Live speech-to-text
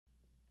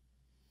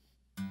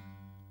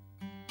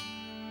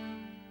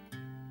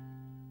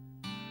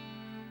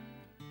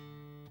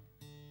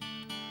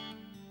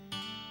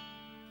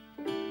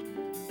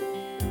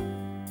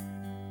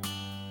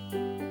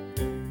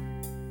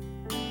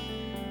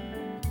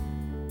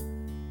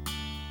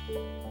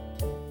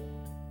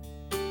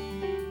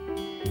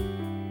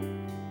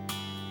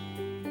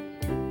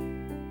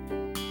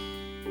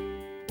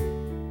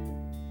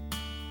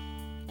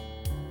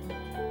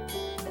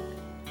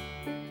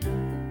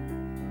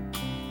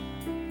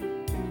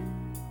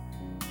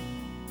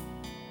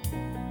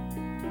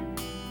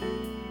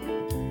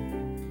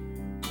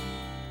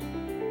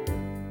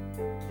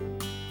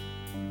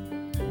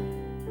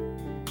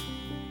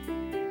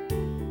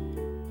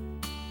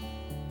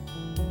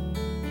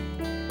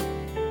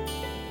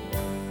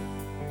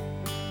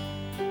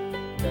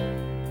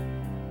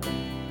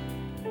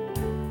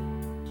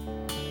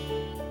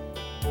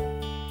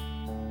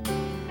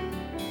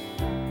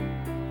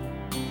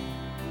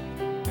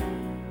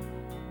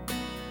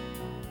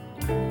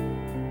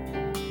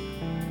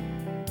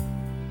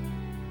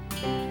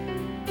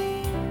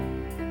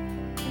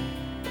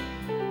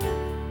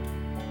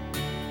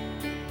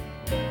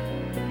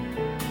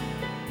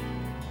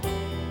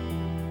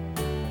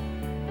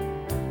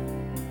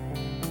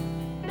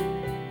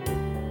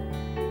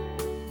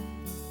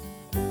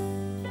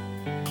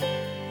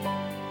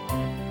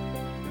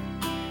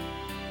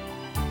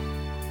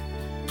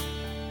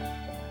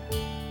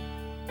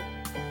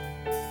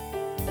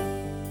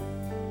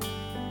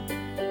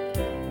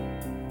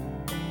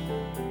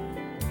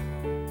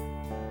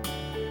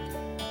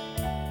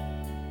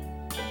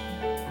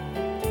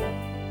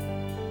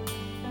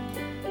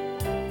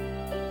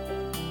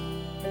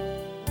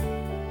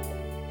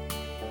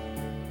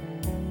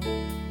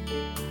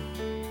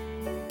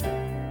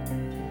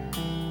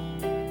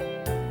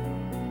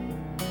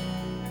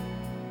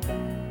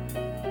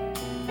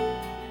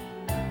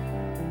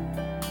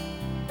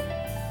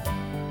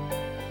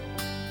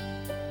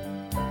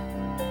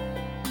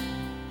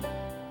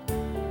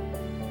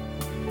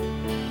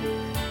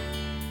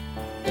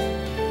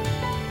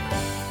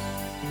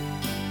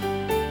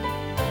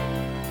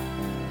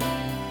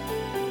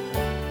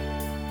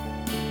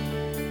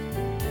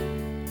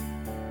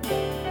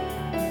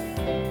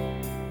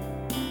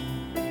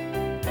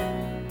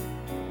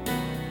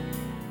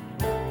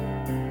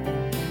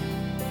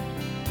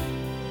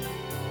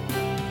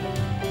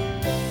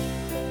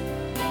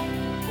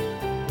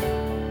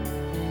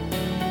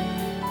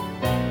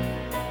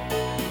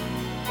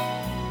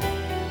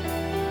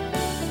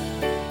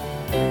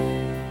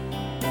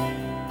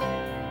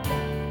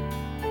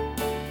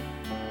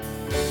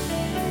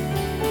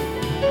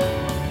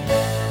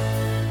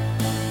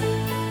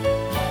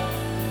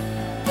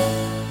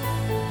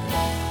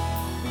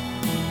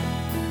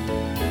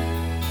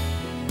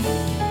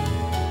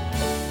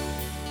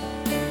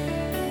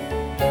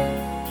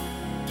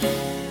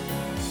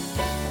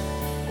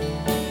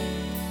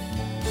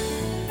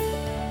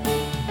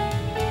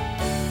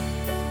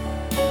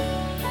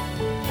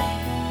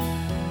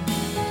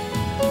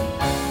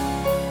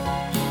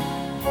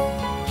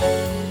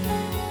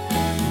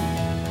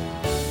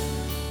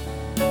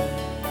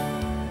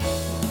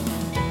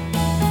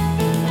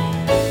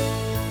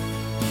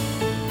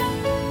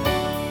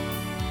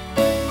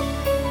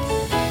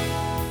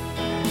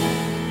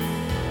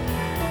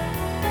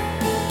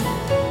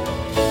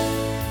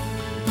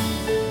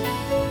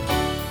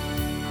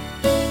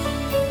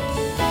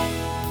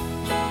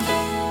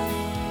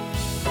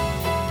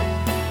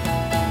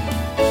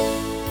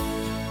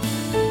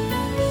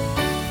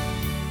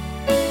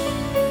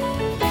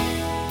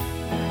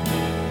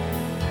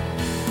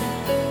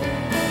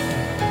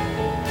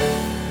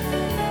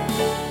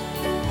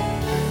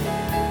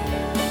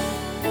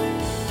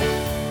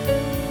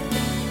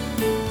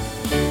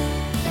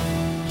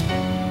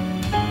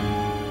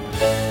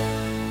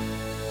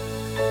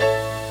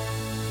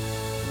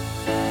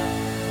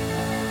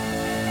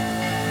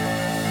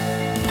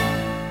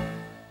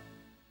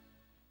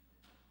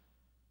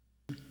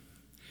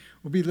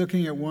We'll be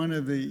looking at one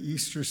of the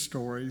Easter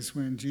stories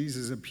when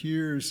Jesus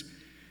appears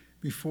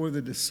before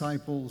the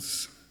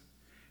disciples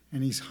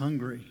and he's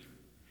hungry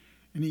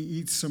and he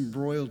eats some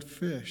broiled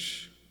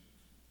fish.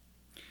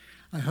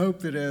 I hope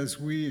that as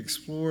we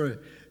explore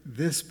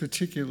this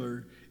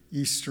particular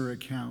Easter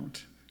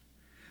account,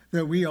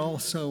 that we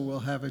also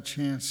will have a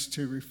chance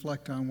to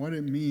reflect on what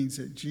it means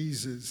that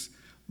Jesus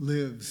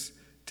lives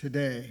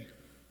today.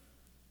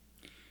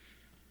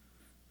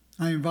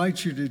 I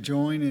invite you to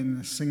join in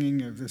the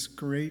singing of this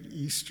great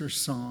Easter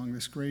song,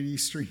 this great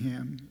Easter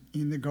hymn,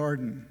 In the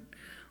Garden,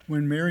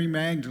 when Mary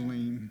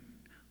Magdalene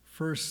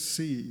first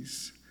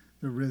sees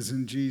the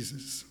risen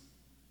Jesus.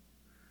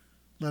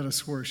 Let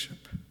us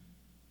worship.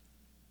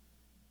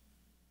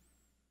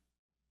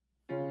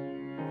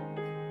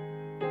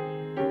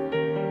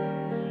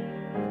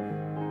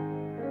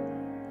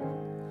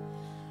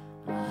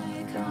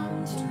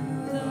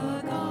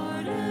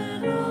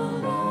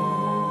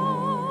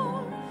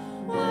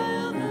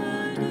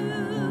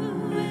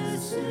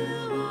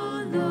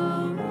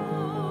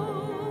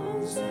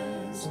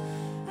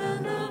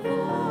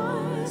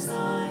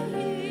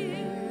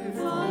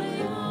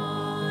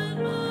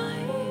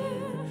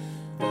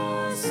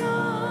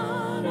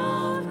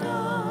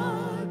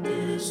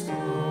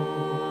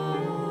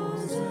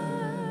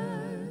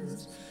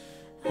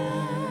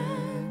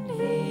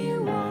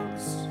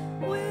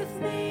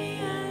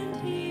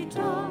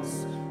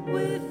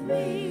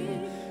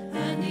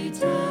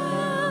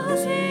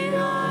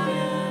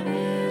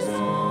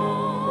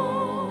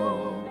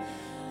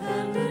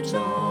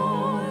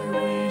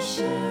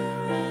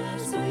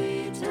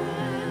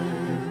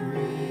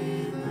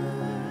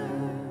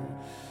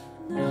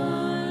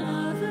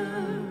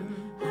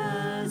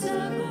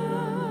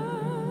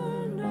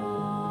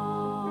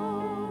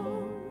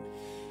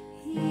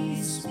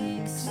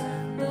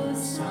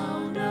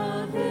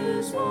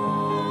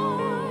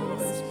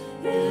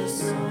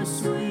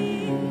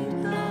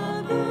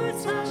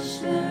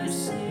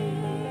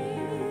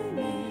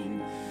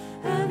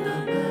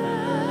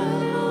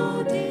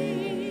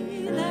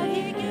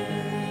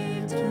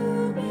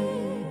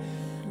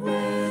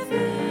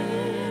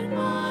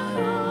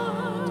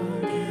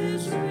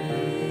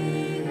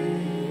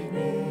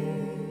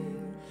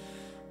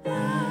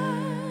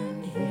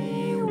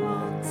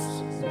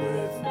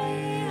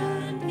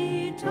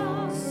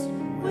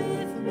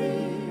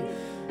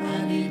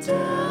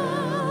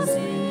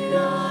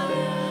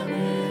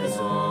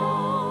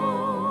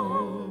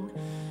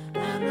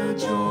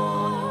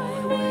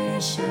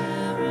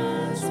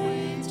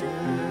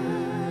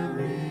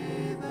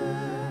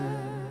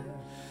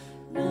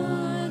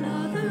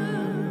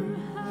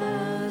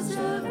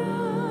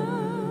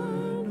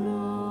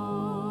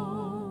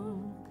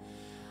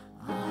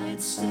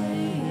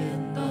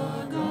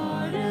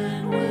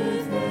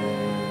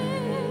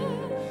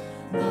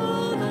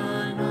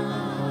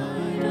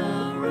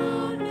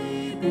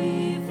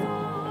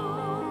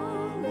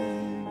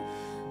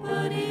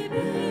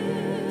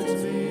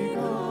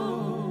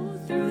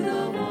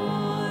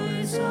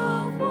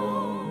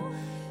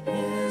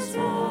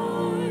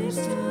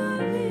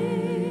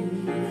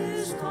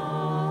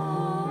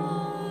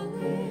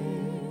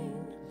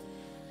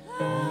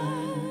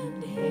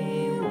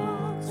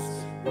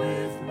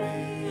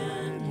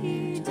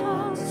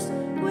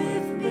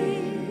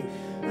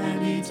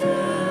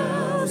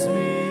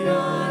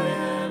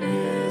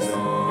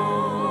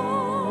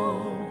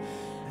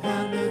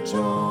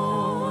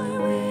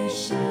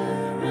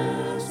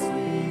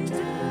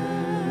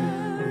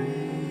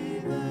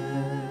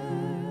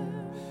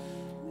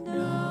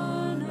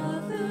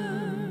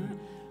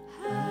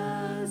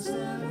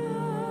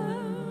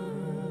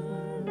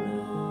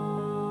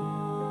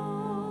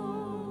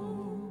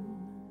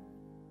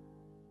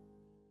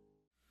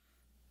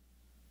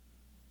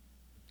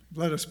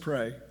 Let us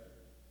pray.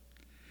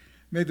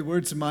 May the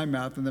words of my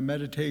mouth and the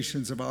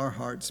meditations of our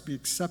hearts be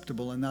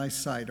acceptable in thy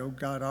sight, O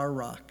God, our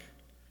rock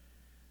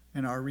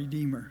and our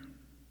Redeemer.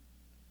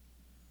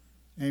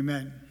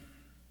 Amen.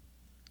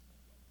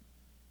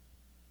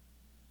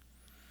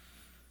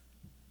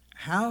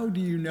 How do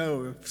you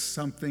know if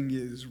something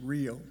is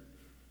real?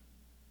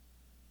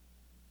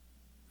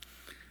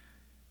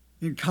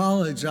 In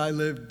college, I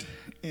lived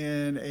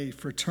in a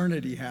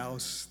fraternity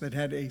house that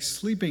had a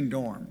sleeping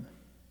dorm.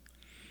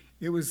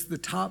 It was the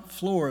top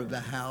floor of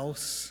the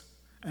house,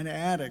 an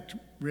attic,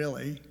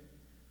 really.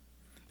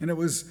 And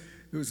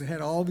it had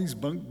all these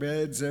bunk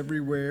beds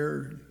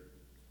everywhere.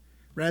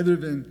 Rather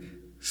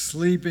than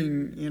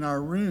sleeping in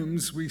our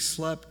rooms, we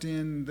slept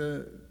in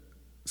the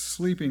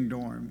sleeping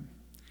dorm.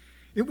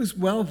 It was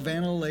well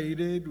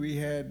ventilated. We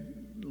had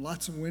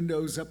lots of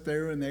windows up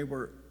there, and they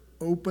were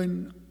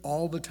open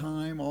all the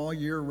time, all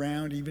year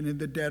round, even in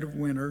the dead of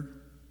winter.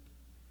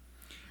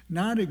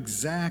 Not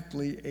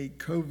exactly a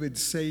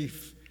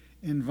COVID-safe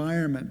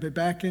environment, but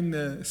back in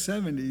the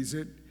 70s,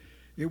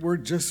 it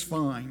worked just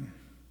fine.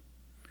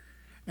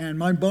 And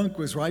my bunk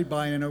was right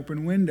by an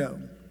open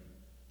window.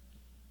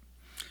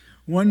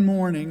 One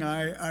morning,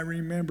 I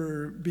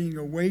remember being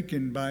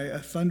awakened by a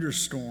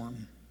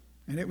thunderstorm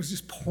and it was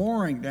just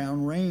pouring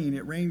down rain.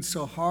 It rained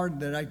so hard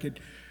that I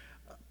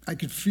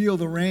could feel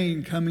the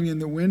rain coming in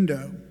the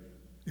window.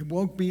 It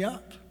woke me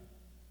up.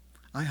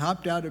 I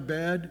hopped out of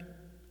bed.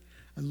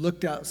 I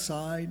looked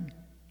outside,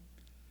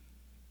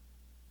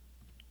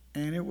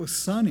 and it was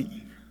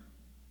sunny.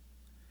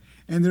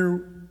 And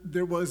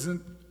there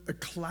wasn't a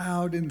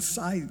cloud in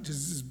sight,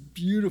 just this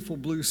beautiful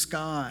blue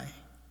sky.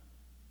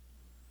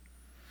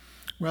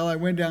 Well, I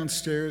went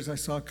downstairs. I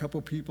saw a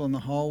couple people in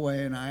the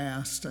hallway, and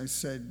I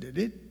said,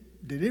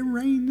 did it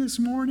rain this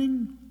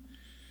morning?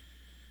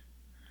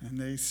 And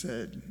they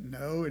said,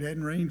 no, it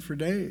hadn't rained for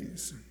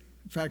days.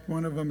 In fact,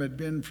 one of them had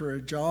been for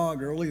a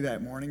jog early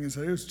that morning and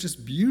said it was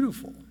just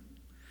beautiful.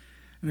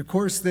 And of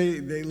course,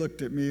 they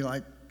looked at me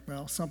like,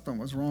 well, something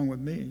was wrong with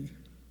me.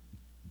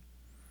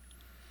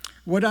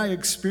 What I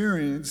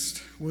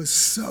experienced was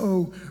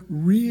so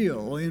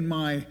real in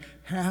my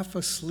half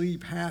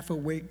asleep, half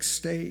awake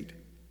state.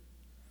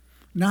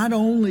 Not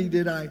only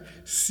did I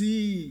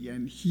see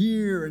and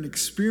hear and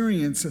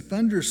experience a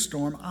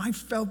thunderstorm, I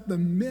felt the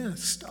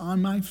mist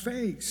on my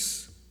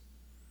face.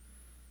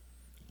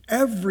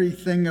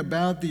 Everything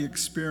about the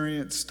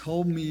experience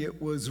told me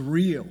it was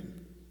real,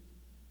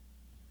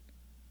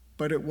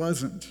 but it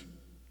wasn't.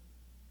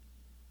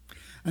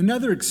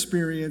 Another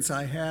experience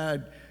I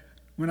had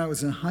when I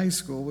was in high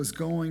school was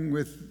going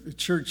with the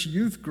church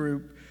youth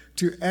group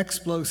to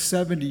Explo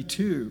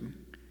 72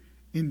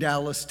 in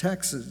Dallas,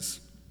 Texas,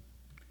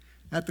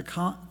 at the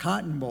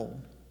Cotton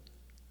Bowl.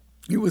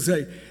 It was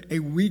a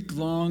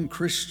week-long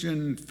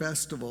Christian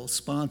festival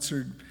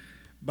sponsored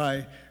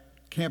by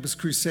Campus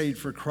Crusade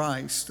for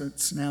Christ.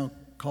 It's now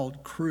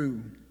called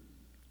Cru.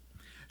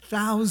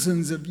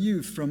 Thousands of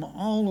youth from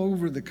all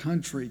over the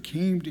country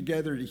came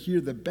together to hear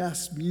the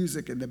best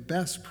music and the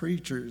best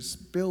preachers,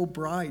 Bill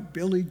Bright,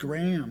 Billy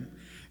Graham,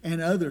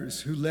 and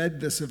others who led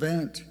this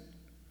event.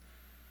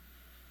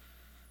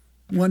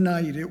 One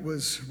night it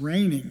was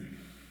raining,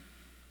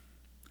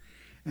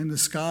 and the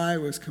sky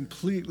was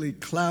completely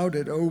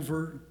clouded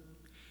over.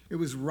 It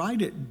was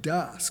right at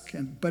dusk,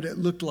 but it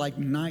looked like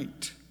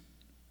night.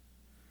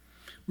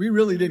 We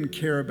really didn't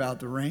care about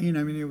the rain.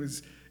 I mean, it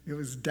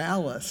was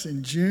Dallas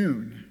in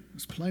June. It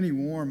was plenty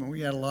warm, and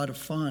we had a lot of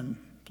fun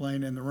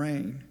playing in the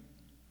rain.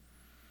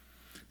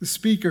 The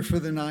speaker for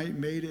the night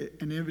made it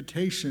an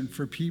invitation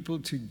for people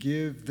to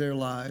give their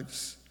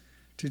lives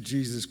to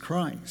Jesus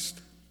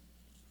Christ.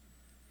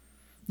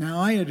 Now,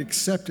 I had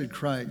accepted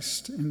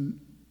Christ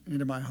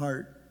into my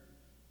heart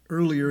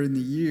earlier in the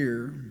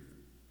year,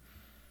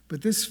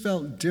 but this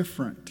felt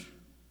different.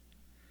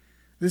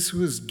 This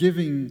was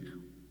giving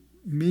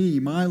me,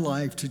 my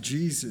life, to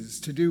Jesus,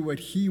 to do what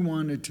he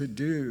wanted to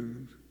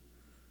do,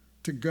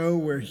 to go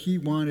where he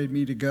wanted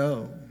me to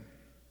go.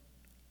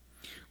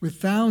 With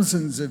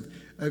thousands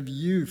of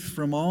youth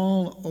from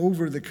all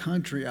over the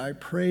country, I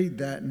prayed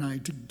that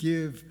night to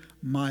give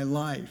my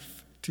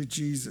life to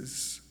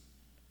Jesus.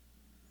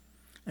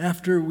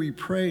 After we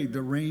prayed,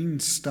 the rain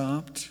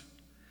stopped,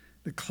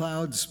 the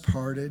clouds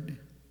parted,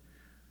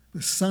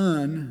 the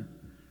sun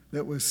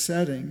that was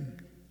setting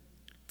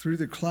through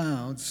the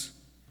clouds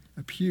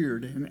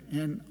appeared,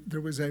 and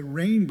there was a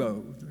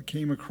rainbow that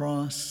came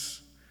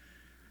across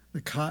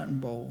the Cotton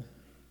Bowl.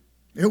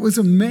 It was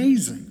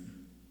amazing.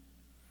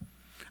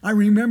 I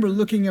remember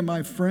looking at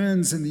my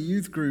friends in the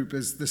youth group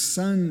as the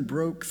sun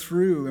broke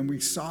through and we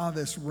saw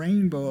this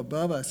rainbow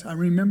above us. I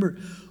remember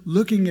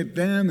looking at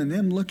them and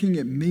them looking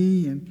at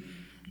me, and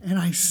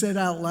I said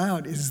out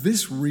loud, "Is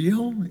this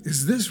real?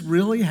 Is this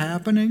really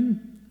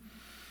happening?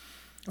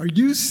 Are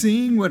you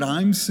seeing what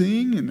I'm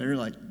seeing?" And they're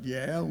like,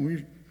 "Yeah,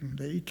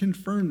 they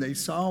confirmed they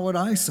saw what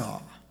I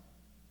saw."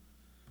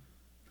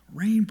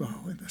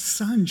 Rainbow and the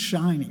sun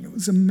shining. It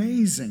was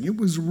amazing. It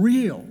was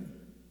real.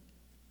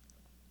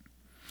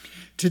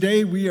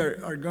 Today we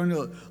are going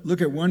to look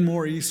at one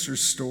more Easter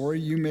story.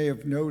 You may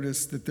have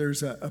noticed that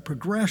there's a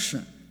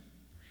progression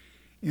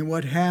in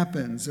what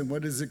happens and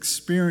what is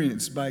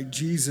experienced by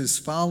Jesus'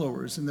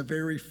 followers in the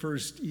very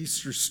first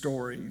Easter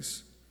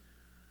stories.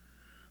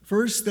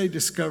 First, they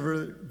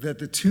discover that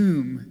the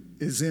tomb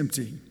is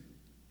empty,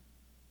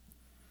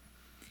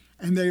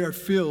 and they are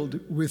filled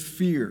with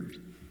fear.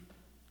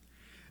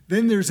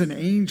 Then there's an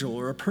angel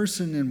or a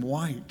person in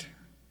white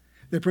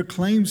that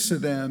proclaims to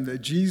them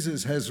that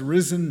Jesus has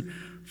risen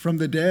from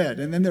the dead,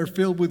 and then they're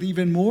filled with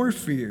even more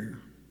fear.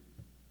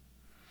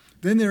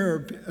 Then there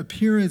are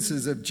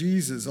appearances of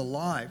Jesus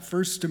alive,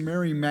 first to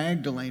Mary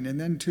Magdalene, and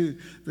then to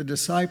the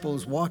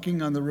disciples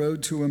walking on the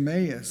road to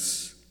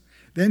Emmaus,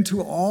 then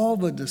to all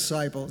the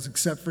disciples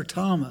except for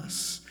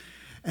Thomas,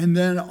 and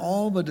then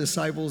all the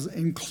disciples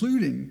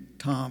including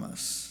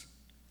Thomas.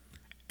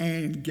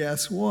 And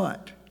guess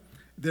what?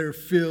 They're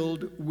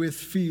filled with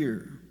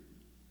fear.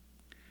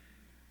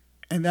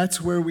 And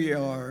that's where we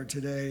are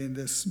today in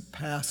this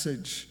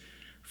passage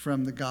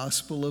from the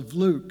Gospel of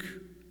Luke.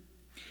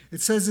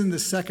 It says in the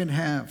second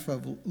half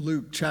of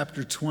Luke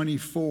chapter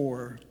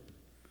 24,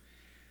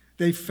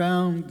 they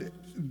found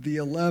the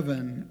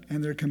 11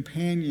 and their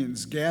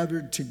companions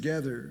gathered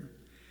together.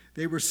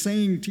 They were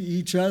saying to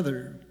each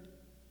other,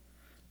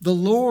 The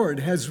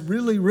Lord has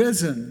really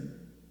risen."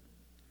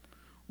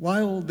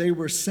 While they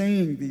were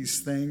saying these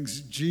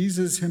things,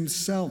 Jesus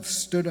himself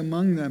stood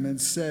among them and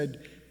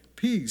said,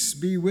 "Peace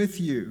be with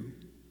you."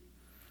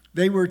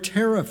 They were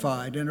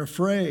terrified and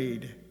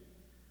afraid.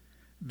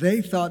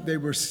 They thought they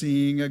were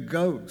seeing a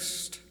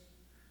ghost.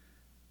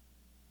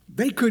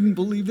 They couldn't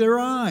believe their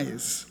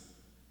eyes.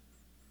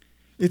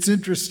 It's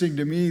interesting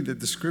to me that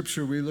the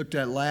scripture we looked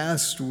at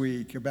last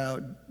week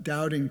about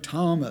doubting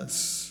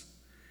Thomas,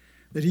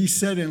 that he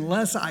said,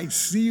 "Unless I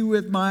see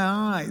with my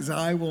eyes,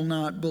 I will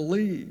not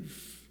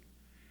believe."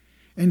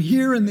 And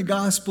here in the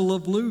Gospel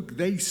of Luke,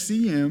 they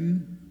see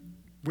him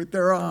with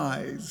their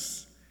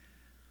eyes,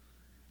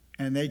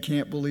 and they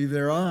can't believe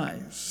their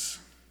eyes.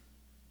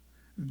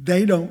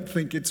 They don't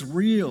think it's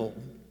real.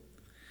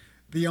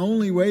 The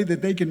only way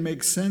that they can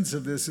make sense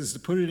of this is to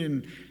put it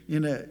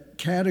in a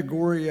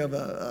category of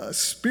a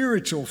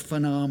spiritual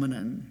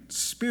phenomenon.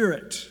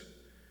 Spirit,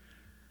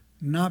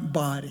 not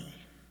body,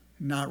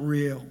 not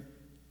real.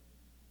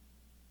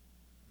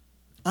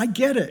 I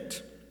get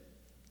it.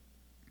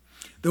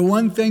 The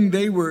one thing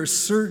they were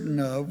certain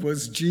of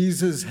was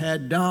Jesus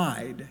had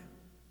died.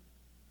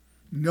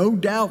 No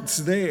doubts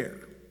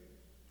there.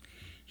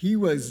 He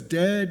was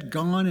dead,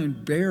 gone,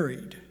 and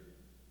buried.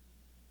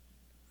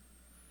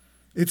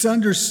 It's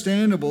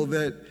understandable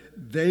that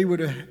they would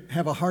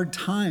have a hard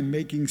time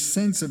making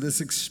sense of this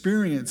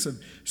experience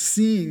of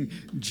seeing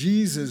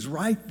Jesus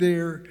right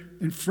there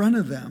in front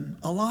of them,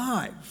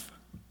 alive.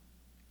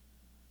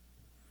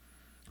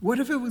 What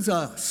if it was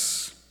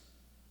us?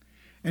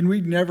 And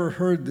we'd never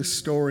heard the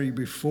story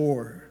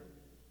before.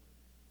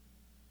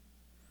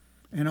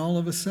 And all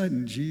of a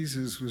sudden,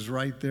 Jesus was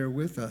right there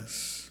with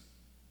us.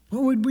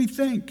 What would we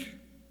think?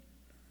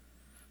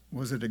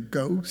 Was it a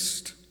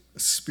ghost, a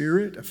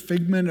spirit, a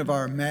figment of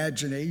our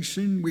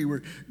imagination? We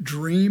were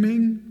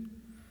dreaming?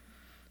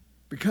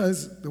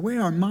 Because the way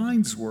our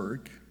minds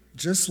work,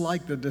 just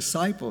like the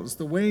disciples,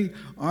 the way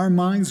our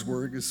minds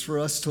work is for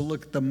us to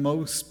look at the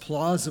most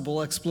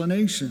plausible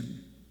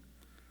explanation.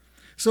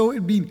 So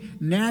it'd be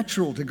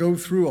natural to go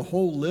through a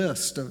whole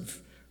list of,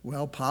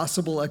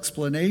 possible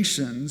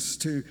explanations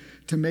to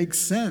make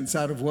sense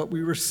out of what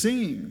we were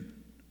seeing.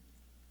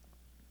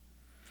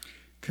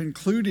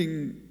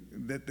 Concluding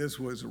that this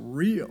was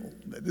real,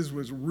 that this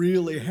was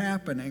really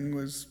happening,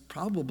 was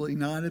probably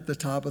not at the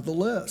top of the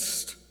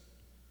list.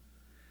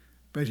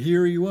 But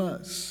here he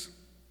was,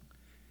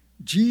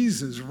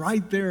 Jesus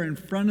right there in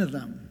front of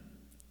them,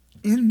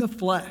 in the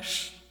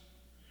flesh.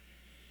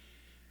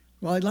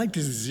 Well, I'd like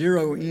to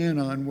zero in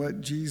on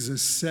what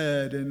Jesus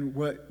said and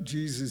what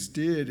Jesus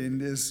did in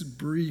this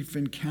brief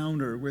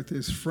encounter with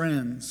his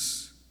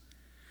friends.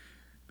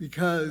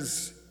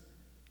 Because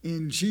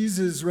in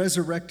Jesus'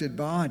 resurrected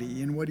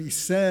body, in what he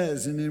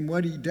says and in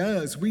what he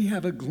does, we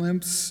have a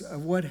glimpse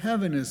of what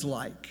heaven is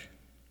like,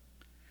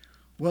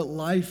 what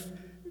life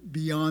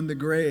beyond the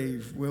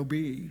grave will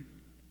be.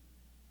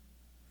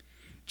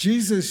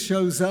 Jesus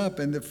shows up,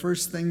 and the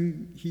first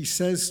thing he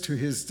says to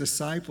his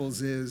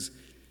disciples is,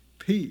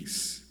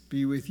 "Peace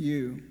be with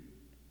you."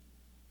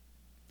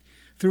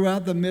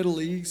 Throughout the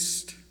Middle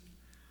East,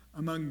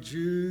 among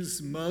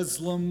Jews,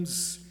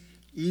 Muslims,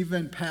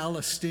 even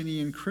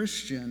Palestinian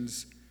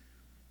Christians,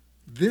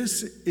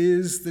 this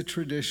is the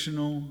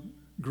traditional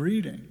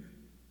greeting.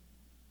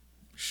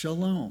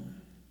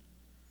 Shalom.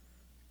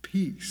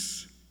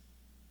 Peace.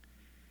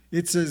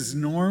 It's as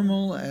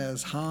normal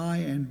as hi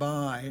and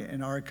bye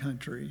in our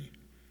country.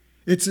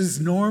 It's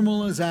as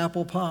normal as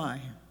apple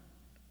pie.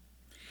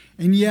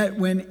 And yet,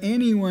 when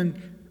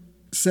anyone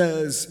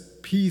says,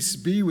 "Peace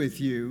be with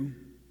you,"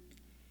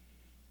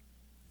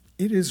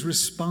 it is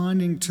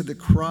responding to the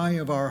cry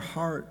of our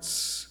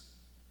hearts.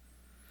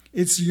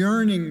 It's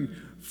yearning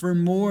for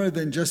more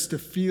than just a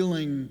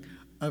feeling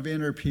of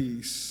inner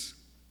peace,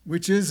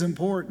 which is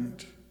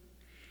important.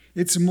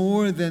 It's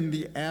more than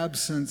the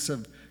absence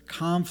of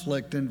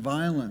conflict and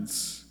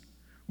violence,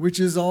 which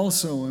is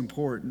also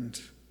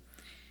important.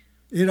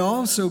 It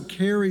also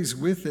carries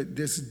with it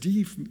this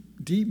deep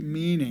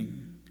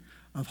meaning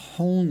of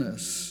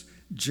wholeness,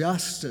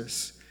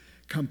 justice,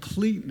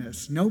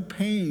 completeness, no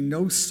pain,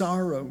 no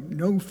sorrow,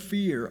 no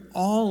fear,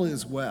 all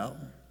is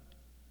well.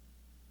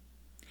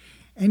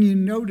 And you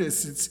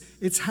notice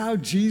it's how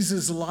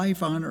Jesus'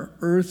 life on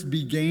earth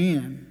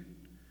began,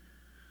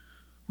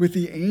 with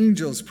the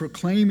angels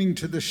proclaiming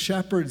to the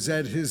shepherds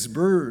at his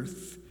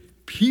birth,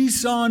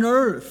 "Peace on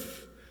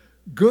earth,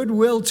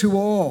 goodwill to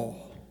all."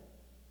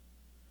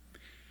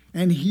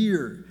 And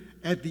here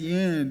at the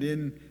end,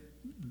 in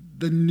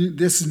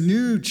this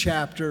new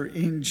chapter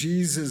in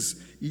Jesus'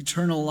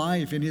 eternal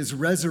life, in his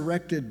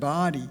resurrected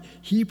body,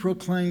 he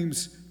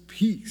proclaims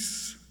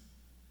peace,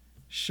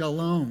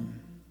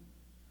 shalom.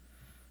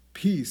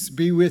 Peace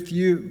be with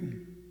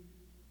you.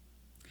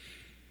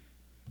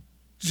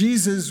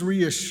 Jesus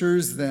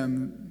reassures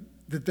them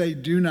that they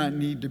do not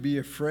need to be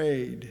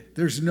afraid.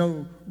 There's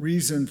no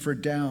reason for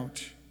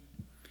doubt.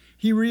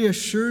 He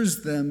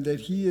reassures them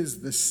that he is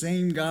the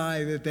same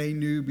guy that they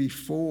knew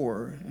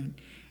before,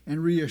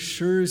 and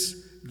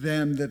reassures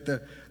them that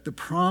the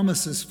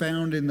promises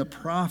found in the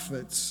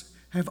prophets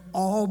have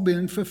all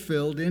been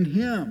fulfilled in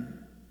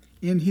him,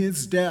 in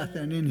his death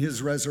and in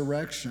his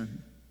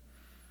resurrection.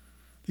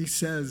 He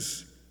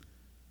says,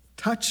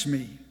 "Touch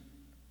me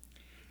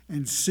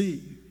and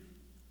see.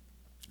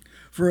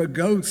 For a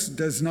ghost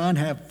does not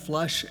have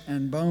flesh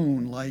and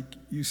bone like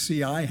you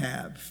see I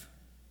have."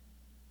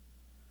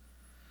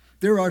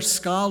 There are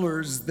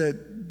scholars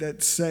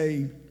that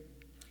say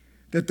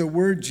that the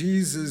word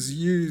Jesus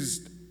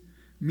used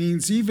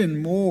means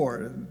even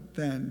more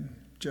than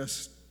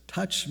just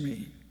touch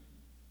me.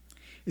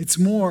 It's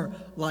more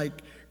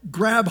like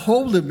grab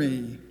hold of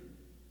me.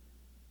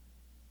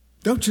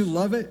 Don't you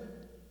love it?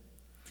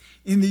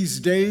 In these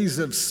days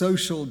of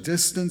social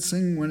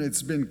distancing, when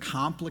it's been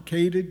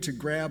complicated to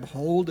grab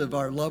hold of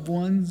our loved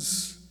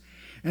ones,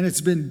 and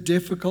it's been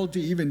difficult to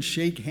even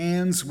shake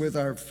hands with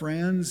our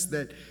friends,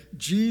 that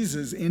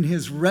Jesus, in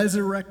his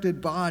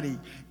resurrected body,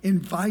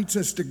 invites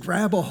us to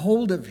grab a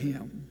hold of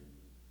him.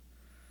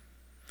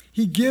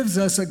 He gives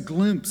us a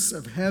glimpse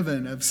of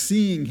heaven, of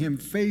seeing him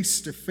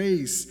face to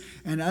face,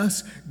 and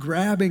us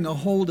grabbing a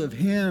hold of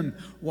him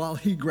while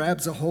he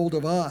grabs a hold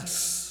of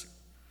us.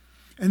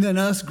 And then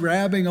us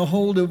grabbing a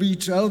hold of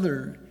each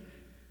other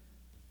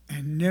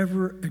and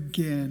never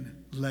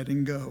again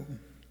letting go.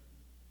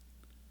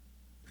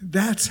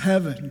 That's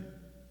heaven.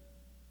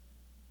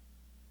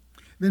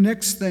 The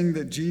next thing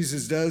that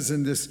Jesus does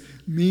in this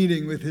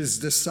meeting with his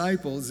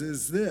disciples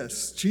is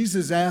this.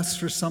 Jesus asks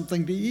for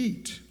something to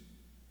eat.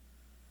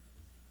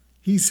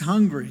 He's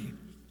hungry.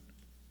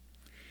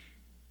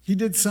 He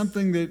did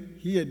something that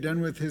he had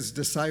done with his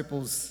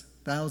disciples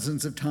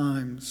thousands of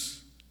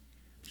times.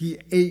 He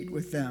ate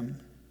with them.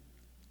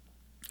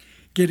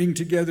 Getting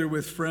together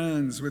with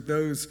friends, with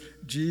those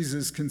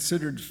Jesus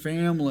considered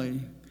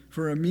family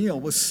for a meal,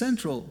 was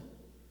central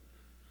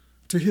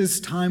to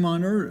his time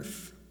on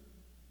earth.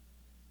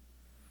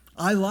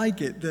 I like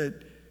it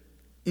that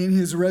in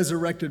his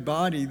resurrected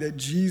body that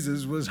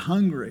Jesus was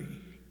hungry.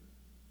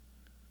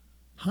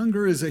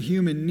 Hunger is a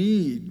human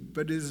need,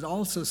 but it is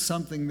also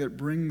something that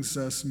brings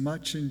us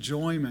much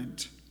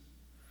enjoyment.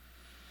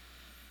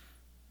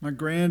 My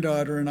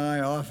granddaughter and I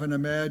often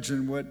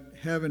imagine what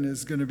heaven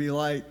is going to be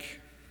like.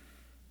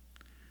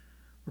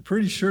 We're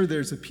pretty sure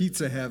there's a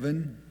pizza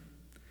heaven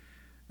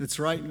that's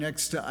right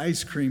next to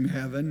ice cream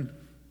heaven.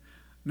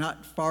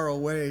 Not far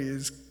away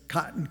is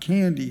cotton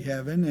candy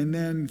heaven. And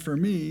then for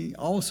me,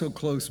 also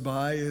close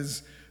by,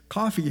 is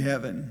coffee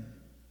heaven.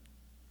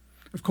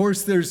 Of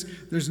course, there's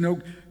no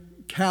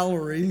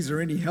calories or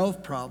any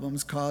health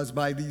problems caused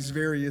by these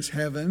various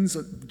heavens,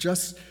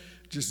 just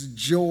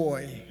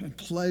joy and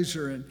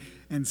pleasure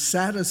and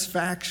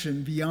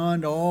satisfaction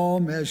beyond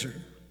all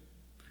measure.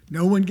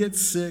 No one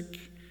gets sick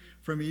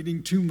from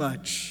eating too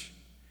much,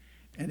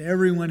 and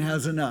everyone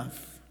has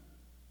enough.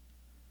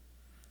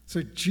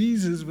 So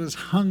Jesus was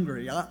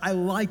hungry. I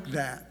like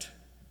that.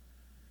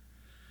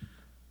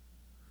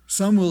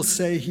 Some will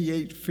say he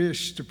ate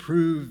fish to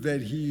prove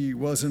that he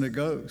wasn't a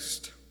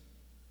ghost.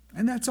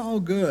 And that's all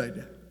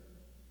good.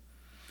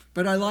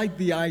 But I like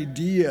the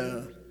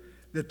idea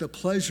that the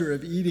pleasure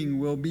of eating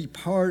will be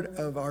part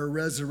of our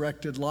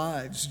resurrected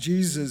lives.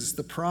 Jesus,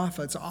 the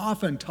prophets,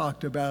 often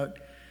talked about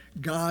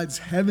God's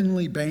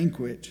heavenly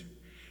banquet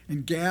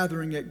and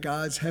gathering at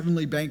God's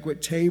heavenly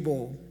banquet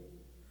table.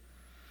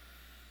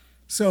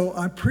 So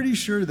I'm pretty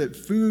sure that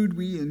food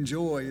we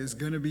enjoy is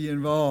going to be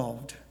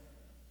involved.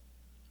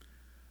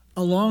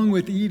 Along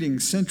with eating,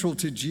 central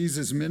to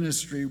Jesus'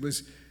 ministry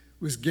was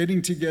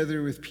getting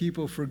together with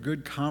people for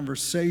good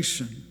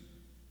conversation.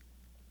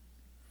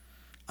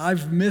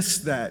 I've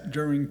missed that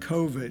during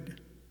COVID.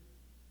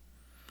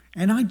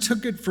 And I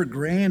took it for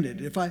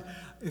granted. If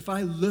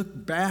I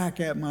look back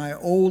at my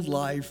old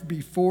life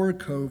before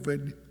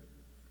COVID,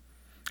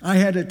 I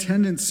had a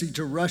tendency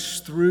to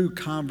rush through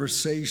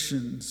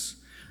conversations,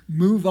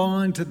 move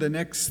on to the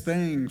next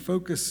thing,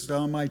 focused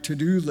on my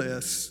to-do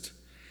list,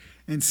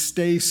 and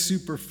stay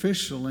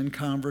superficial in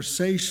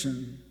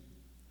conversation.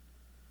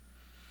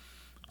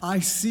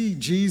 I see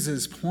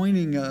Jesus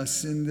pointing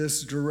us in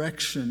this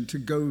direction to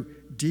go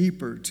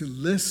deeper, to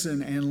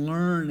listen and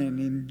learn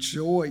and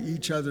enjoy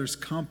each other's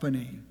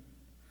company,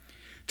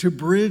 to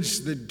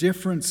bridge the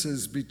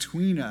differences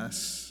between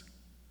us,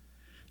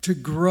 to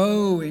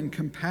grow in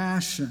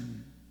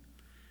compassion,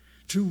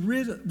 to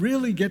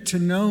really get to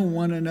know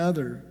one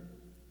another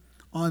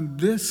on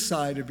this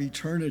side of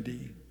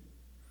eternity.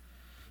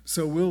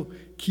 So we'll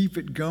keep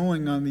it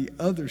going on the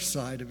other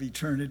side of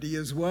eternity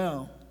as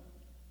well.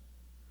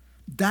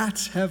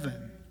 That's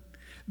heaven.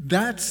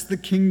 That's the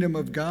kingdom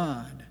of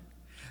God.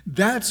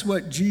 That's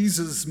what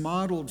Jesus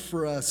modeled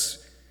for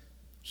us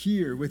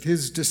here with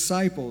his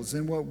disciples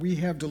and what we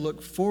have to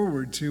look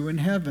forward to in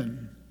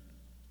heaven.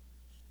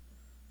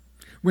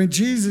 When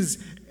Jesus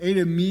ate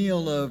a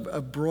meal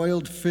of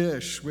broiled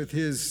fish with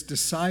his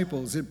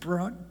disciples, it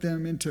brought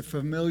them into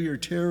familiar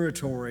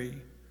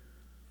territory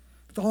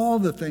with all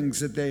the things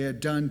that they had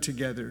done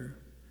together.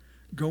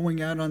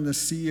 Going out on the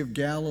Sea of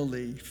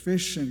Galilee,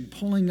 fishing,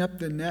 pulling up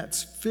the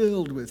nets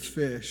filled with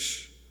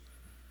fish.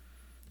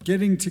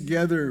 getting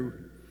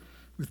together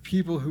with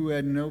people who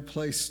had no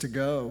place to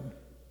go,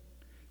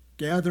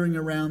 gathering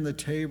around the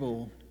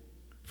table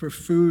for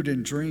food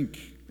and drink.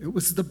 It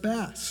was the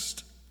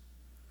best.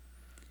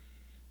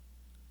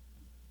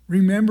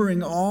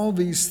 Remembering all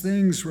these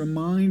things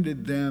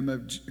reminded them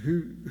of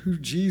who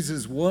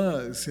Jesus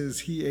was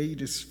as he ate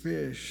his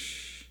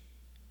fish.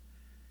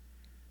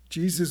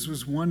 Jesus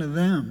was one of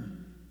them.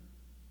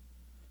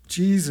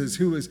 Jesus,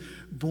 who was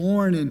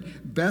born in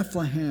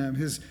Bethlehem,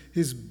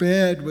 his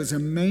bed was a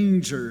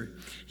manger.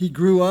 He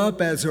grew up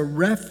as a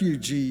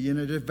refugee in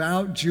a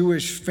devout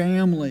Jewish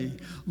family,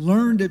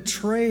 learned a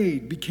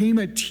trade, became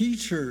a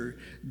teacher,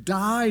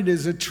 died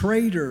as a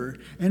traitor,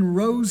 and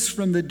rose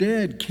from the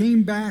dead,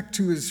 came back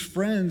to his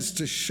friends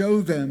to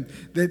show them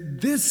that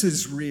this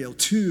is real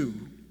too.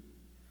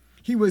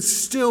 He was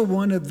still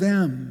one of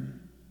them.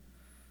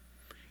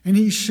 And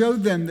he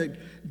showed them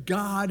that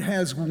God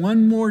has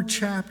one more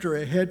chapter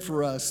ahead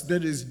for us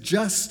that is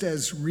just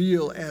as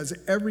real as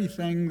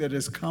everything that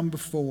has come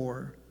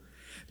before.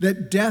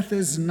 That death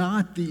is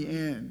not the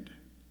end.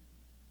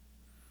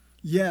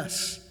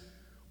 Yes,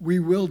 we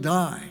will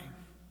die.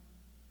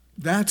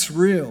 That's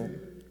real.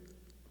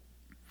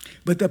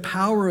 But the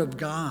power of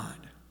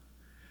God,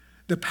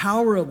 the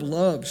power of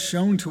love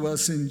shown to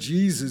us in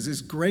Jesus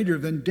is greater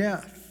than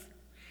death.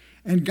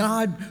 And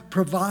God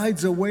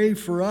provides a way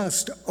for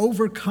us to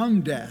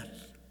overcome death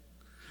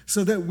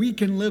so that we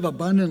can live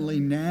abundantly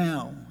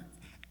now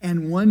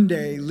and one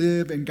day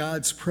live in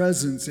God's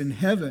presence in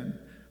heaven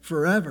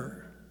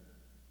forever.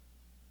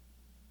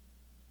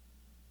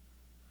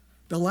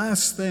 The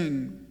last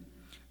thing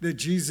that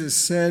Jesus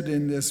said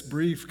in this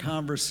brief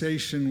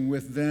conversation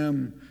with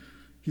them,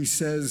 he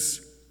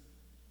says,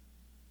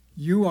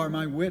 "You are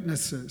my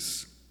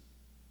witnesses."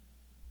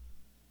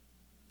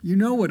 You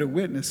know what a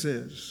witness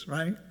is,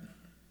 right?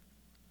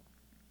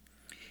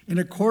 In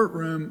a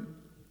courtroom,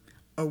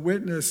 a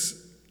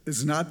witness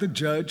is not the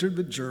judge or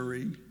the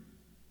jury.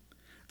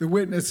 The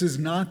witness is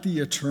not the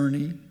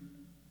attorney.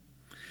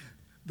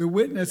 The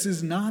witness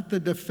is not the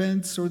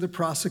defense or the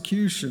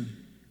prosecution.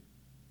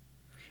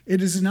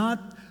 It is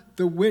not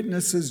the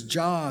witness's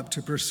job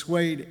to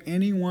persuade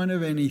anyone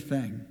of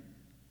anything.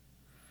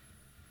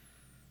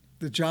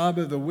 The job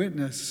of the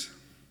witness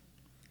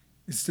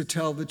is to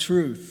tell the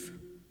truth,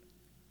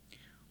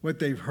 what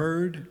they've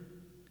heard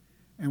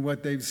and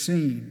what they've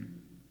seen.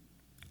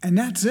 And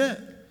that's it.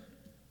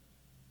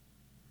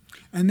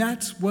 And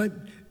that's what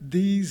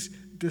these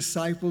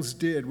disciples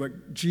did,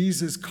 what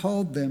Jesus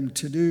called them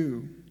to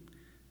do.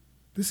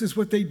 This is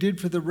what they did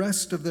for the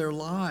rest of their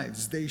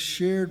lives. They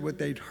shared what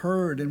they'd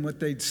heard and what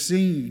they'd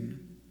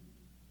seen.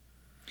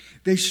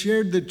 They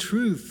shared the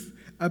truth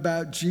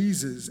about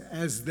Jesus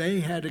as they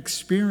had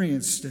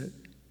experienced it.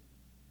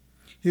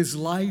 His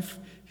life,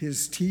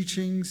 his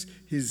teachings,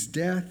 his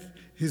death,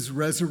 his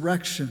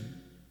resurrection.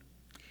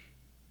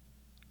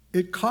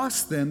 It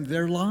cost them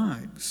their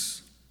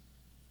lives.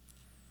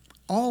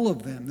 All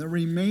of them, the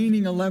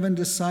remaining 11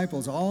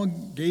 disciples, all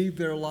gave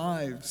their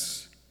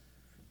lives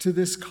to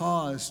this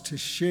cause to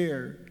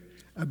share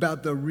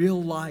about the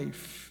real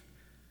life,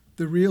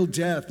 the real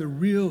death, the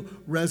real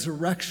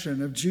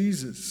resurrection of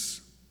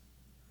Jesus.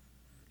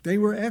 They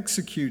were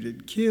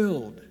executed,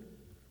 killed,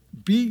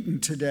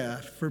 beaten to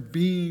death for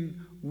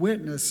being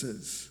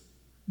witnesses.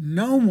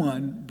 No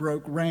one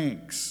broke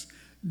ranks.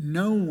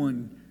 No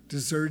one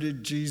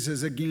deserted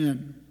Jesus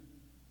again.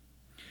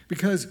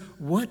 Because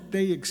what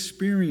they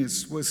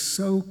experienced was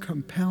so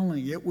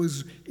compelling. It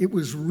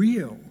was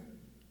real.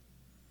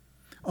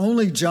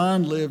 Only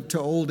John lived to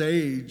old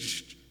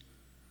age,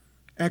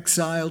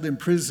 exiled,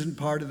 imprisoned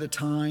part of the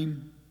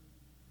time.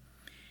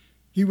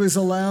 He was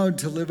allowed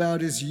to live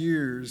out his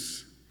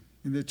years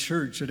in the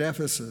church at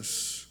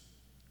Ephesus,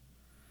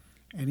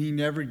 and he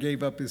never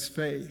gave up his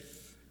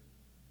faith.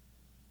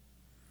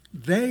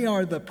 They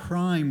are the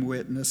prime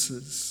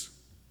witnesses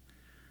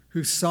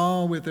who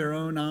saw with their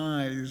own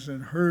eyes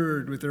and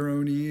heard with their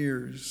own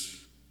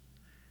ears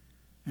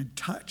and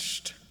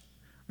touched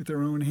with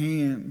their own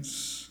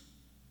hands.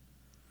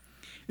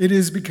 It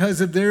is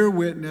because of their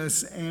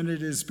witness, and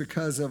it is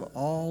because of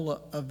all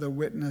of the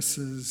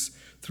witnesses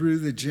through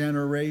the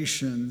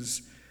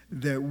generations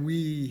that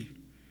we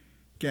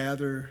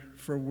gather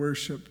for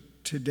worship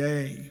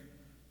today.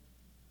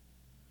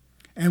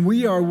 And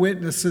we are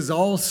witnesses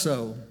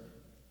also,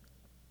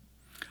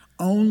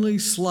 only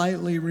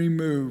slightly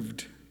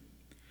removed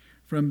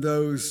from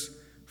those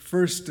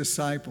first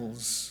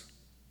disciples,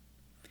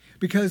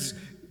 because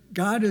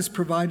God has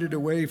provided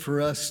a way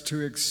for us to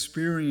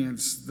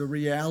experience the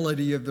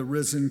reality of the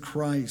risen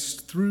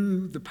Christ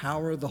through the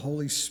power of the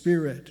Holy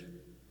Spirit.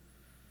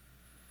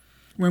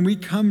 When we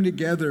come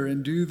together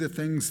and do the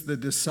things the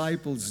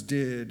disciples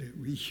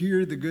did, we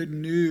hear the good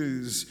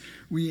news,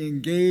 we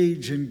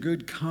engage in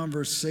good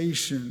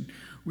conversation,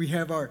 we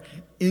have our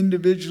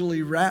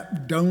individually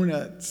wrapped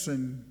donuts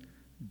and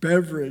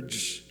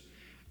beverage,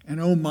 and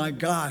oh my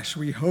gosh,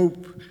 we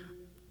hope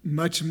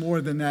much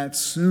more than that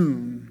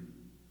soon.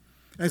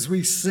 As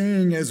we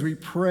sing, as we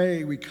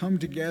pray, we come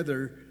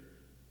together,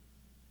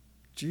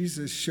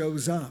 Jesus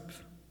shows up.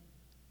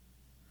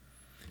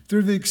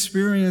 Through the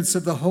experience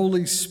of the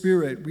Holy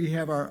Spirit, we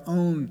have our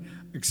own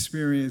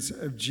experience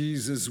of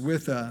Jesus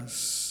with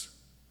us.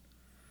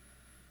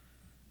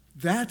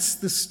 That's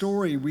the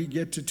story we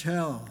get to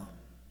tell.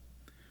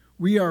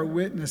 We are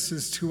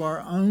witnesses to our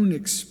own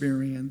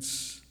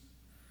experience.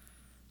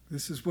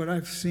 This is what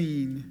I've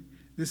seen.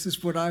 This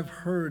is what I've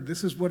heard.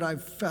 This is what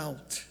I've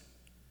felt.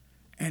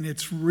 And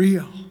it's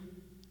real.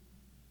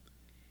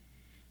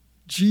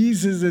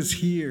 Jesus is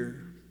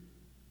here.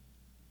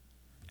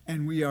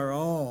 And we are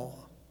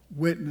all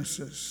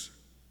witnesses.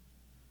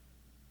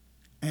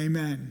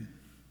 Amen.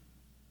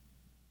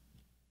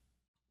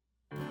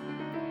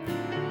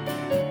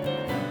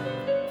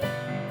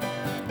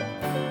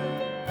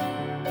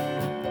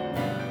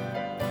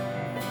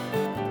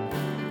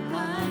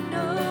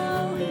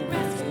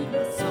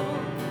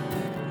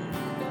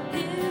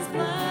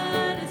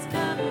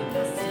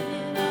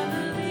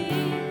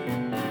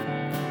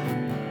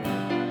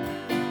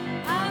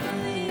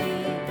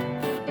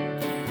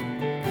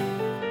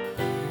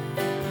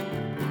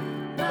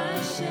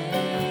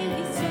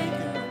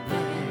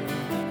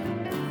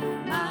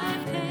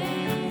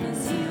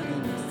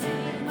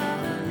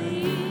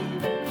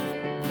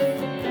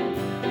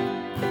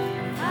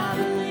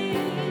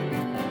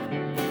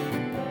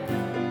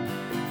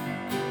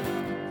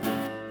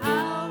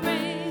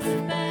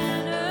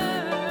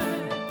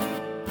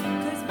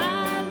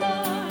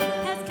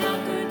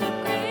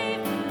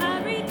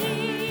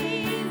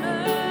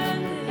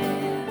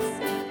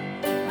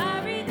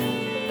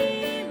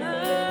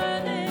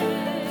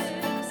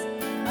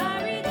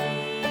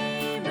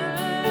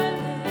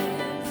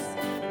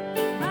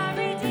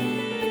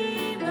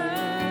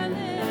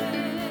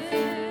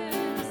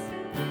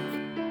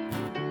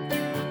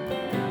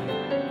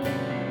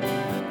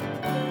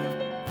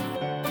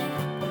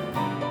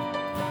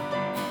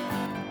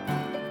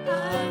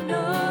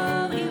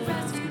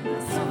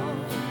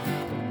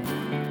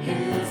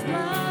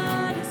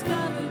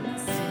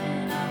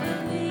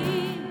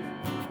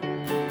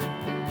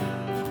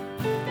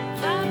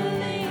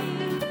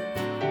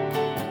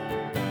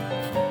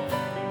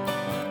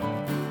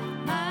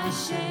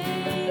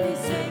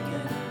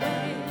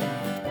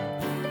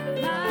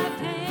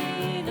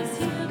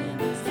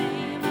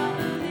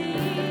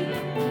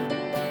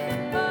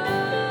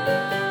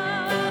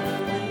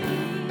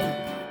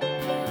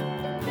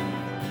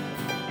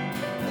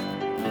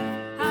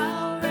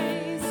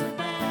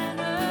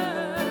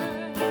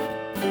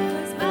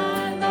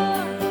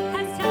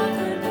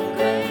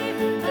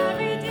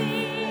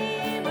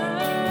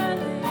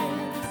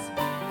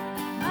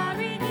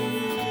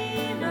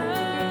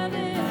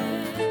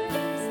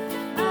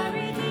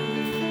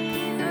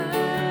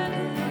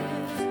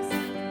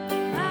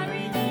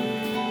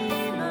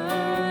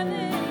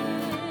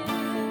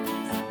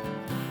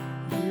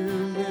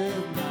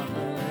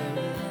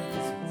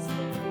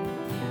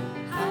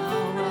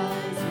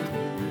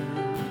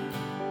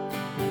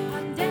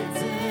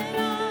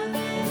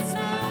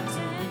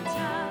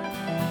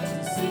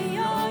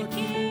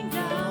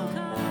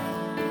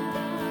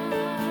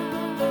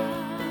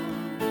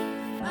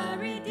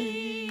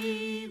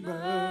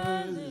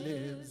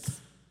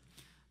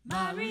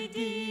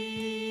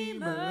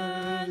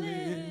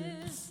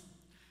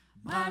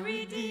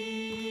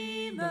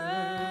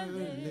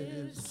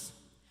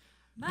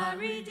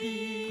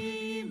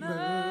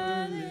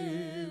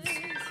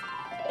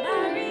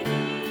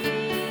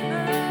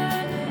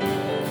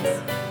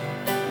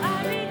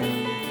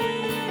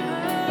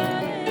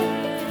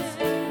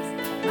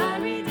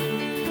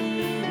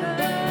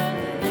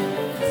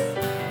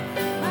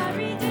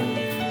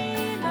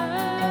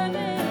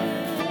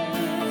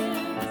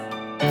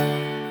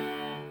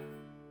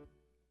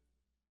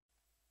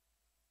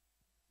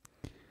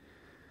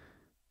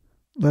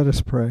 Let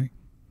us pray.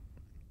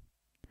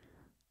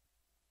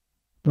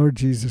 Lord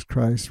Jesus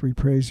Christ, we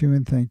praise you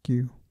and thank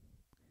you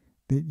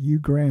that you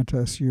grant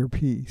us your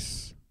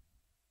peace.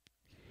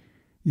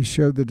 You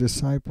showed the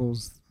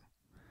disciples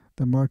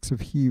the marks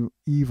of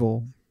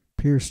evil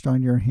pierced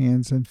on your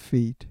hands and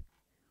feet.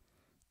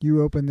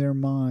 You opened their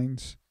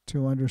minds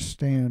to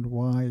understand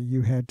why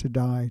you had to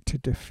die to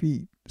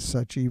defeat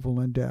such evil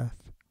and death.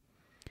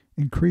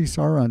 Increase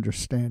our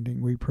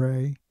understanding, we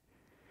pray,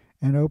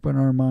 and open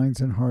our minds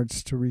and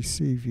hearts to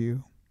receive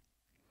you.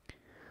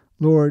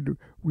 Lord,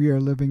 we are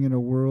living in a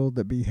world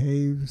that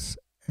behaves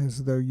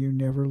as though you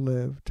never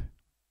lived.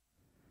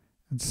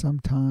 And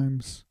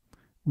sometimes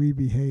we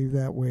behave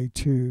that way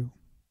too.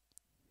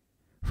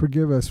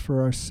 Forgive us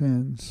for our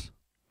sins.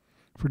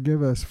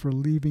 Forgive us for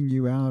leaving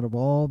you out of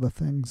all the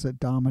things that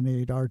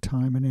dominate our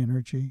time and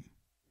energy.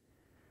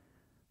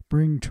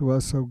 Bring to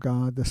us, O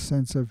God, the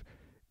sense of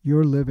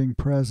your living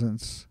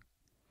presence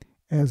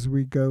as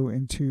we go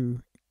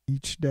into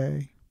each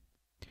day.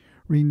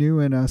 Renew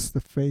in us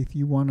the faith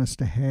you want us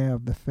to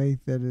have, the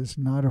faith that is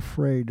not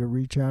afraid to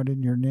reach out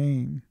in your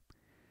name,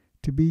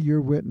 to be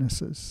your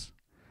witnesses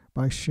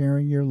by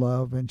sharing your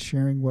love and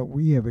sharing what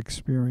we have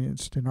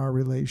experienced in our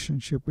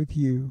relationship with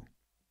you.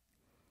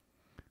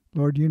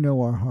 Lord, you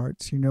know our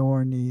hearts, you know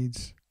our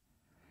needs,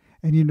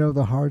 and you know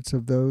the hearts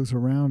of those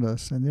around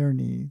us and their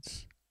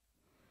needs.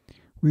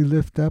 We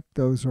lift up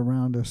those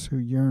around us who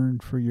yearn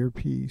for your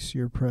peace,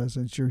 your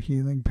presence, your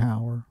healing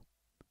power.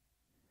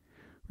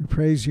 We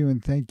praise you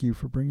and thank you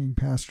for bringing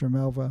Pastor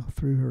Melva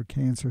through her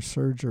cancer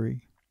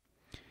surgery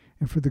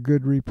and for the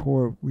good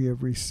report we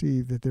have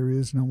received that there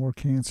is no more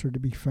cancer to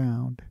be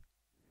found.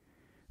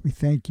 We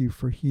thank you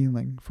for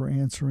healing, for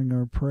answering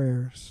our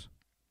prayers.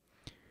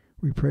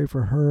 We pray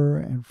for her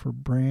and for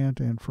Brant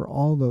and for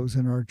all those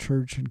in our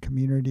church and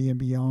community and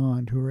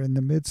beyond who are in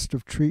the midst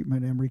of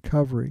treatment and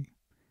recovery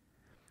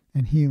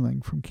and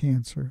healing from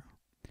cancer.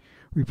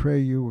 We pray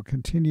you will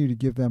continue to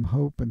give them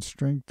hope and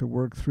strength to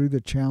work through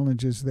the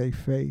challenges they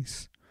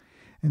face,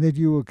 and that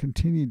you will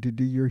continue to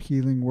do your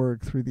healing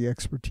work through the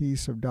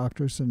expertise of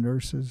doctors and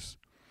nurses,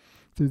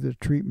 through the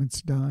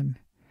treatments done,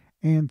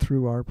 and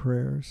through our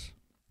prayers.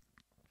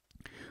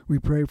 We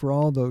pray for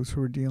all those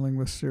who are dealing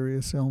with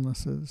serious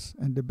illnesses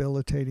and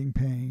debilitating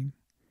pain.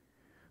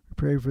 We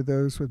pray for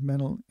those with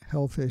mental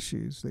health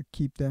issues that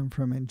keep them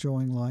from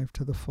enjoying life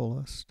to the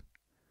fullest.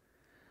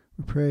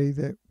 We pray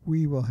that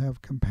we will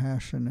have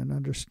compassion and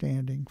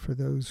understanding for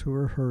those who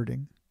are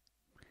hurting.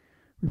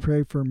 We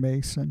pray for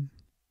Mason.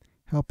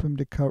 Help him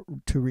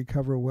to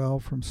recover well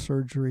from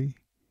surgery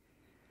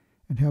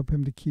and help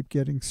him to keep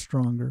getting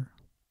stronger.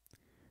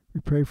 We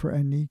pray for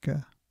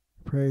Anika.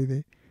 Pray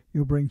that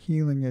you'll bring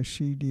healing as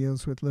she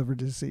deals with liver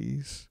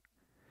disease.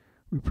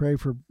 We pray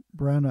for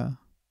Brenna,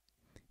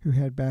 who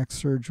had back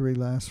surgery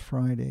last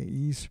Friday.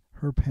 Ease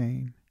her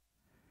pain.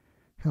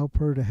 Help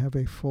her to have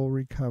a full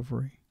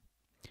recovery.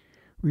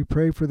 We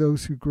pray for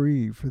those who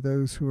grieve, for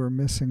those who are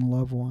missing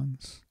loved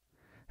ones.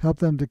 Help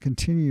them to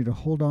continue to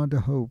hold on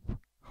to hope,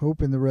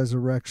 hope in the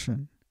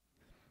resurrection,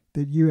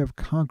 that you have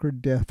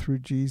conquered death through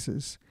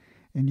Jesus,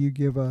 and you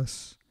give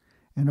us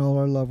and all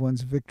our loved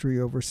ones victory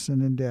over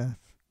sin and death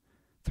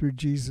through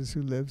Jesus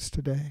who lives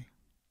today.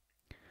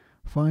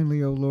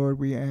 Finally, O Lord,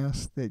 we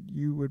ask that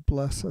you would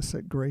bless us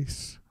at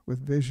Grace with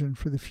vision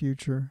for the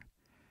future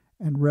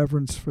and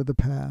reverence for the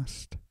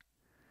past.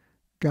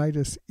 Guide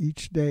us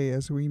each day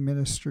as we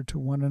minister to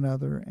one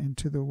another and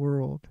to the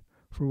world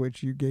for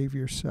which you gave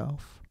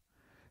yourself.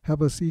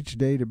 Help us each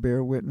day to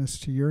bear witness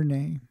to your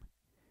name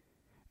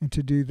and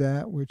to do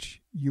that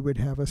which you would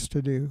have us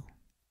to do.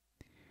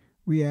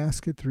 We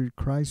ask it through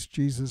Christ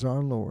Jesus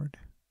our Lord.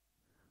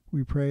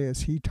 We pray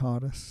as he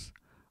taught us,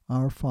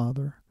 Our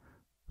Father,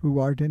 who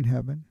art in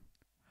heaven,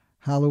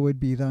 hallowed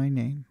be thy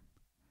name.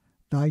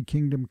 Thy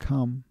kingdom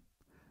come,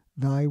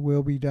 thy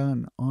will be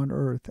done on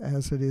earth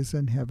as it is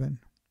in heaven.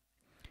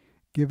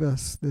 Give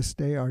us this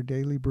day our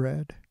daily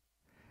bread,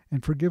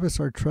 and forgive us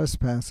our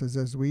trespasses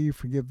as we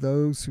forgive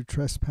those who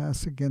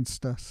trespass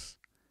against us.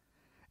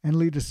 And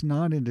lead us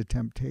not into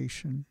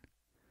temptation,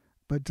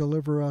 but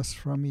deliver us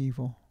from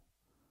evil.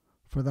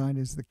 For thine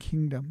is the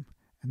kingdom,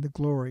 and the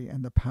glory,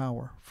 and the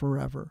power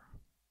forever.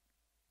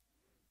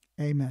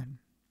 Amen.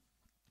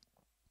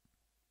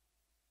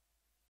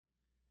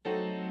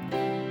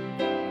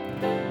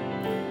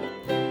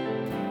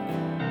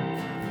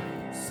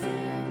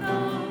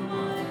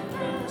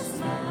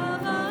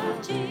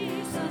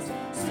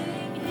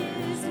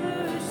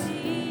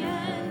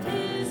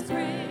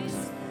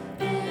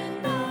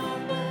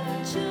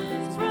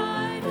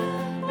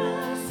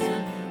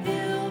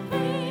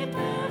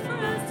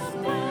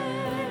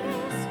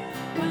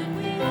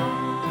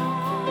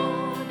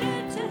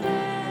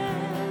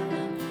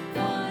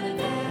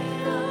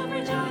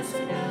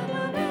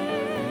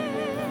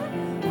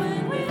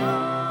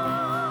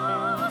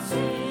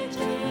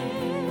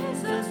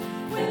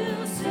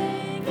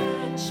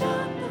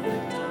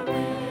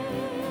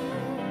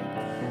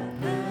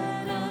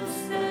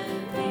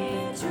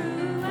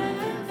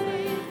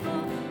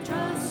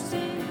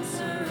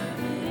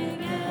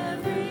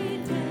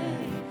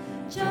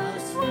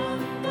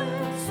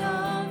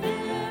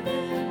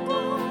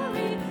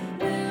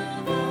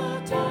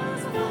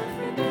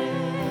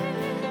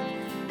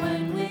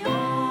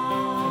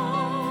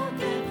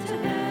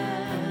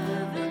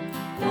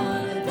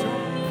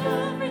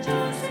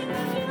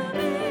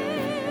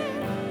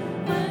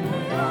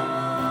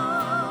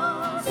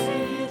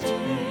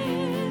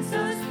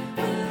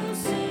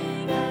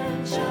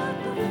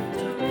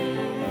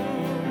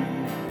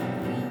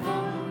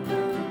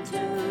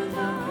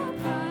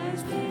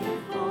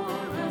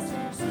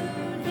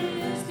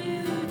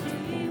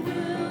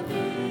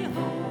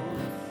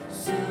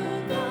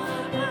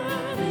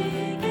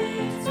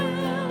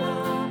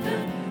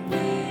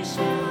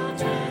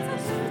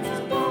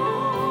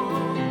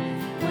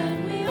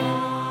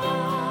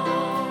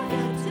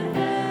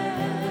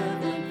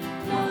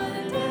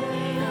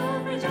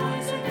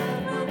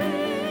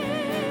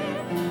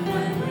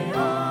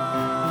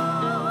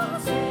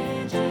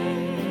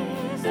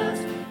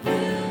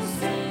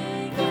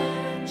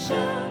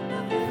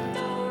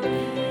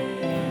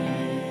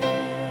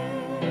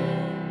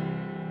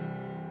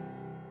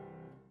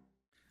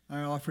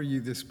 Offer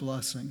you this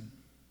blessing.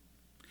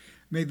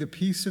 May the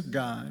peace of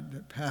God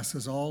that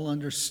passes all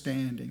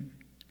understanding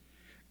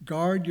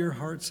guard your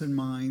hearts and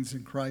minds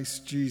in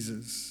Christ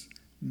Jesus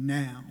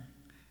now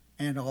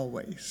and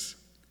always.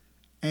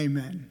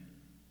 Amen.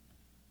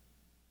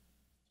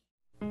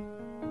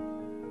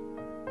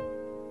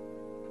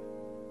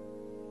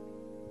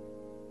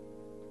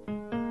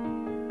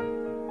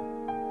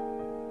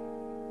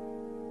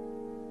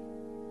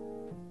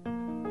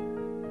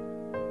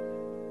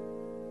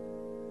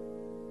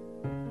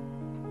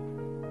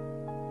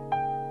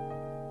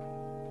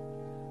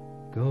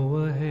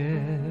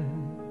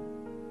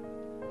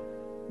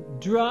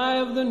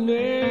 have the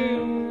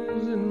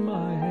nails in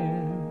my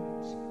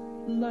hands.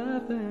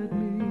 Laugh at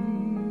me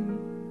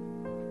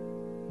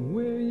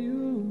where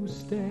you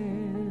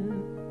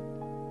stand.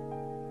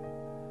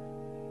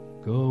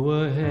 Go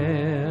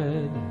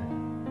ahead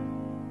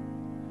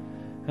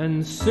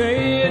and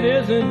say it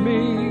isn't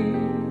me.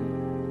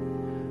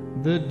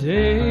 The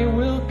day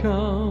will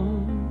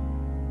come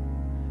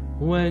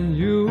when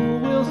you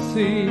will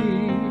see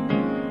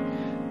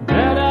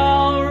that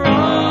I'll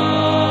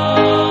rise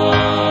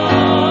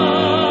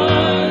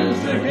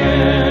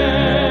again.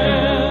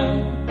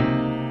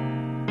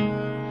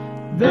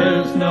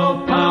 There's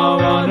no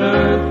power on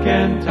earth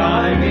can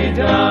tie me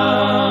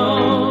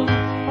down.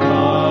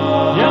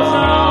 Yes,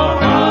 I'll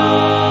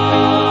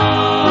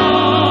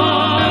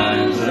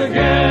rise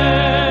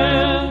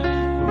again.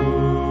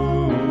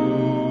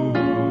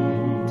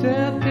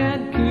 Death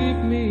can't keep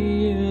me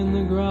in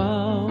the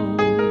ground.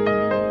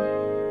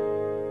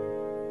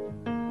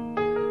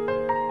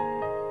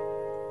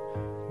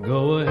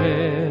 Go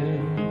ahead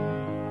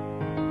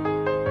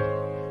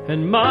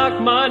and mark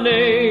my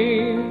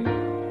name.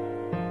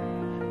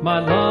 My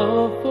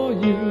love for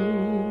you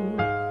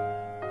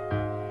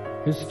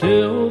is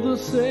still the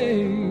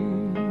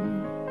same.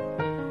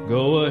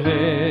 Go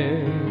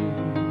ahead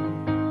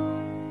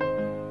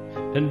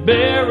and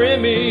bury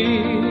me,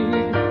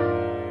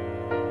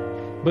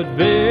 but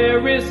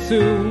very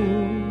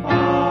soon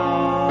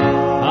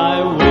I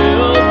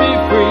will be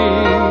free,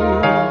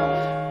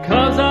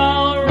 'cause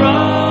I'll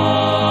rise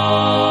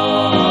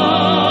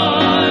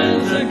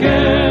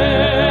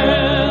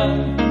again.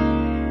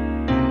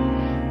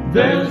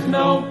 There's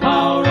no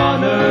power on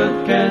earth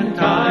can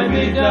tie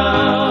me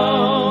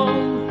down.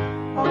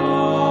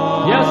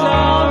 Yes,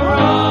 I'll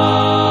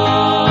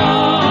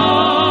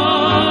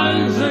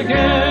rise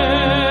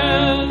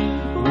again.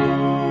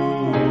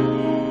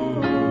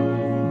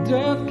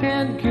 Death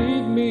can't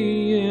keep me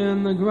in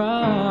the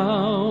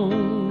ground.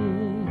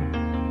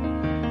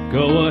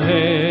 Go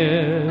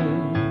ahead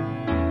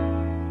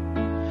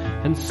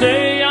and say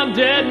I'm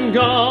dead and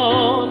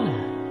gone,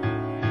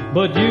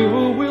 but you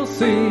will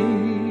see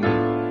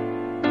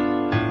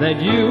that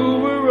you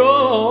were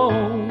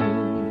wrong.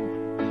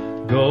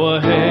 Go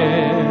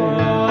ahead,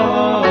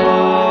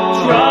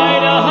 try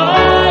to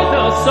hide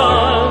the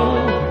sun,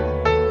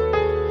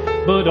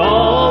 but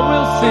all